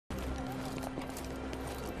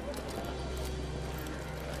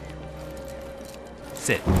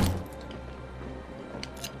Sit.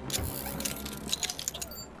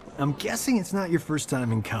 I'm guessing it's not your first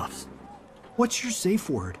time in cuffs. What's your safe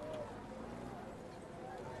word?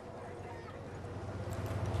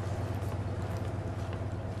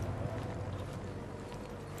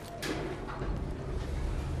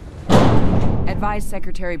 Advise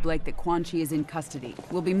Secretary Blake that Quan is in custody.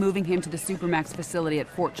 We'll be moving him to the Supermax facility at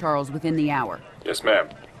Fort Charles within the hour. Yes, ma'am.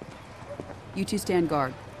 You two stand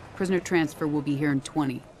guard. Prisoner transfer will be here in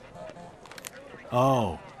 20.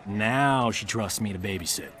 Oh, now she trusts me to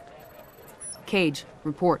babysit. Cage,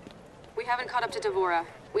 report. We haven't caught up to Devora.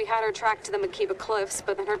 We had her tracked to the Makiba Cliffs,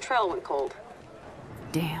 but then her trail went cold.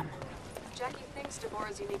 Damn. Jackie thinks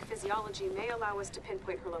Devora's unique physiology may allow us to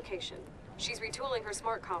pinpoint her location. She's retooling her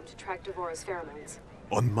smart comm to track Devora's pheromones.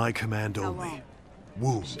 On my command How only. long?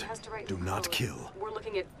 Wound. She has to write Do her not code. kill. We're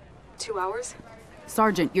looking at 2 hours?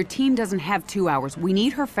 Sergeant, your team doesn't have 2 hours. We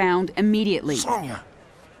need her found immediately. Sonya!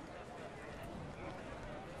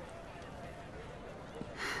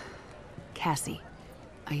 Cassie,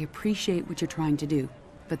 I appreciate what you're trying to do,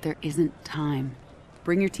 but there isn't time.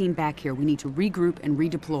 Bring your team back here. We need to regroup and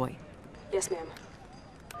redeploy. Yes, ma'am.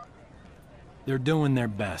 They're doing their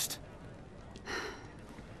best.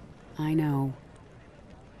 I know.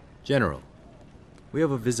 General, we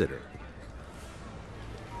have a visitor.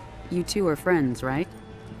 You two are friends, right?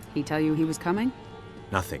 He tell you he was coming?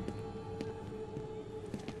 Nothing.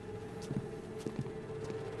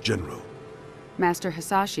 General, Master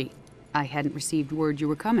Hisashi, I hadn't received word you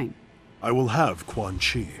were coming. I will have Quan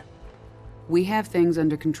Chi. We have things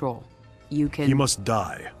under control. You can... He must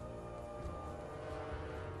die.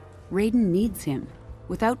 Raiden needs him.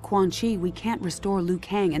 Without Quan Chi, we can't restore Liu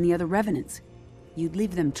Kang and the other Revenants. You'd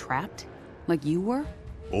leave them trapped? Like you were?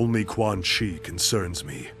 Only Quan Chi concerns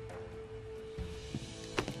me.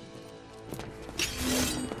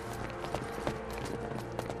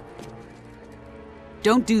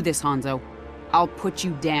 Don't do this, Hanzo. I'll put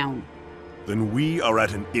you down. Then we are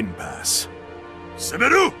at an impasse.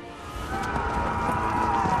 Semeru!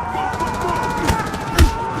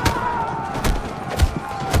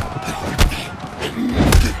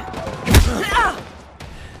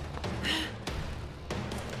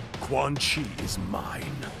 Quan Chi is mine.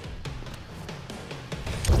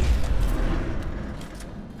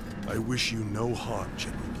 I wish you no harm,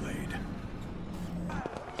 General Blade.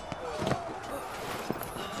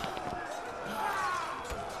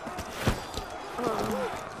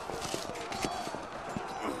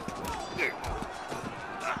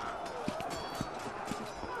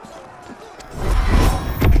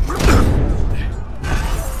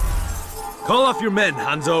 Call off your men,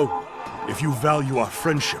 Hanzo! If you value our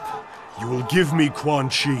friendship, you will give me Quan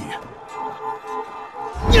Chi.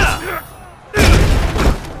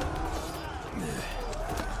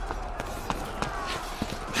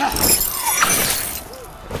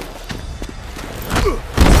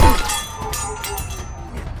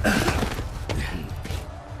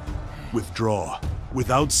 Withdraw.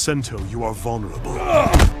 Without Sento, you are vulnerable.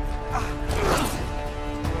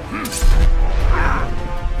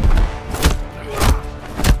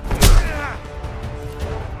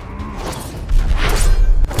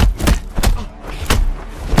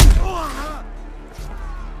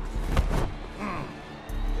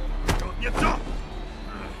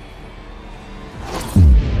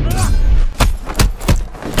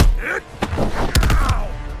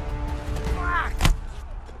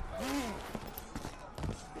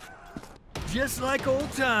 Just like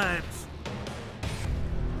old times.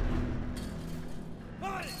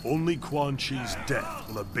 Only Quan Chi's death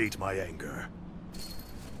will abate my anger.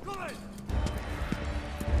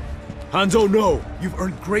 Hanzo, no! You've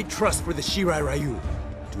earned great trust for the Shirai Ryu.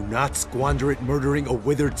 Do not squander it murdering a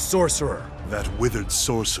withered sorcerer. That withered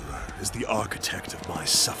sorcerer is the architect of my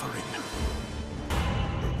suffering.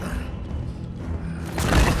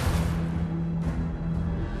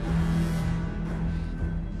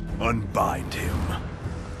 Unbind him.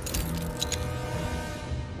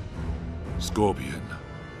 Scorpion.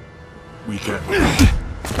 We can...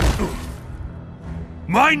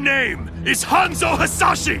 My name is Hanzo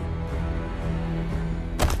Hasashi!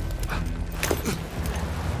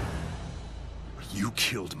 You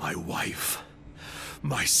killed my wife,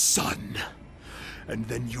 my son, and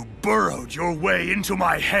then you burrowed your way into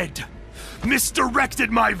my head,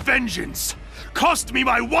 misdirected my vengeance, cost me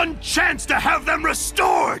my one chance to have them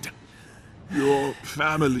restored! Your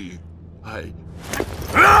family.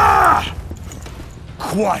 Ah!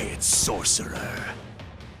 Quiet, sorcerer.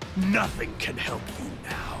 Nothing can help you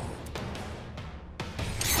now.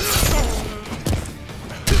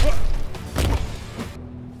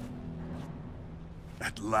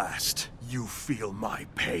 At last, you feel my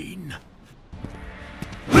pain.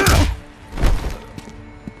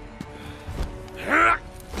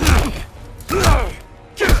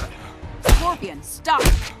 Scorpion, stop!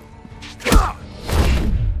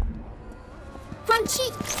 Quan Chi!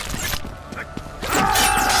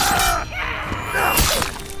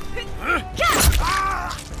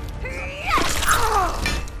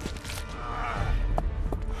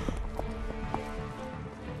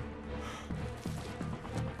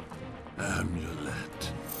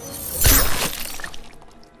 Amulet.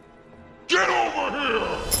 Get over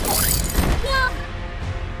here!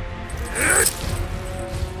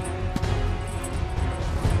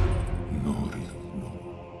 Norino.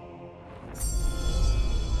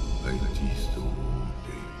 Aitisto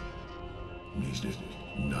de Nizit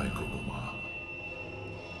Naikonoma.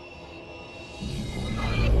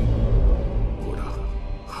 Nikonai. Ora.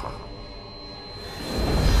 Ha.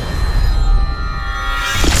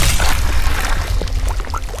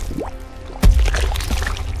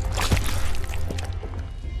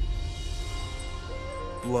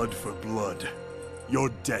 Blood for blood. Your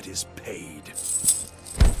debt is paid.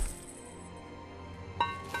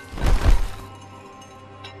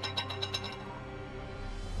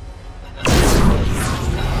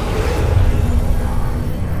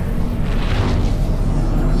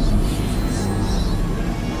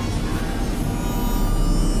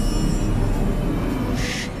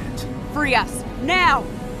 Free us, now!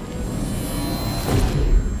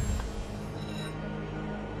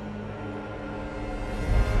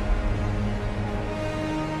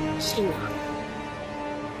 Shinnok.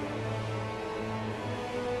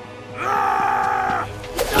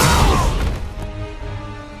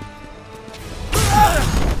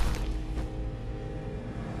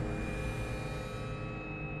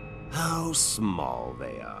 How small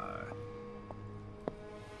they are.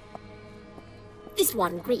 This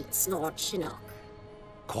one greets Lord Shinnok.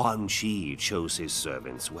 Quan Chi chose his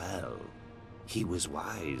servants well. He was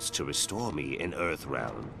wise to restore me in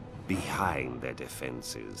Earthrealm, behind their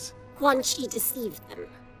defenses. Quan Chi deceived them,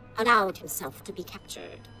 allowed himself to be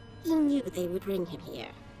captured. He knew they would bring him here.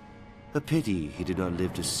 A pity he did not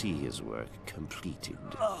live to see his work completed.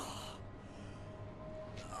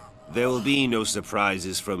 There will be no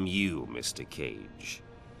surprises from you, Mr. Cage.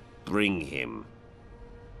 Bring him.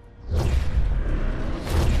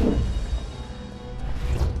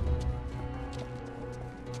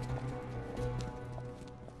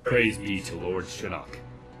 Praise be to Lord Shinnok.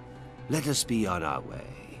 Let us be on our way.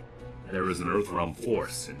 There is an Earthrealm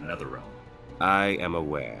force in Netherrealm. I am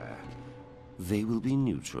aware. They will be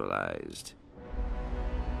neutralized.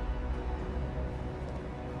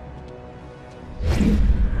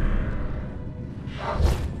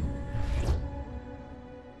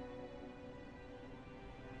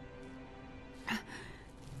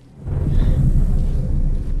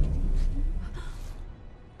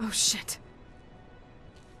 Oh, shit.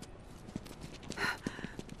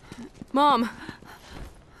 Mom!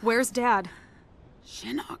 Where's Dad?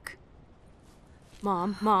 Shinnok.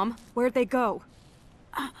 Mom, where'd they go?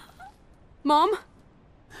 Mom?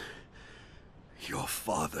 Your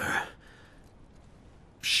father...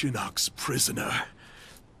 Shinnok's prisoner...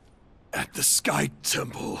 at the Sky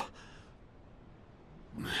Temple...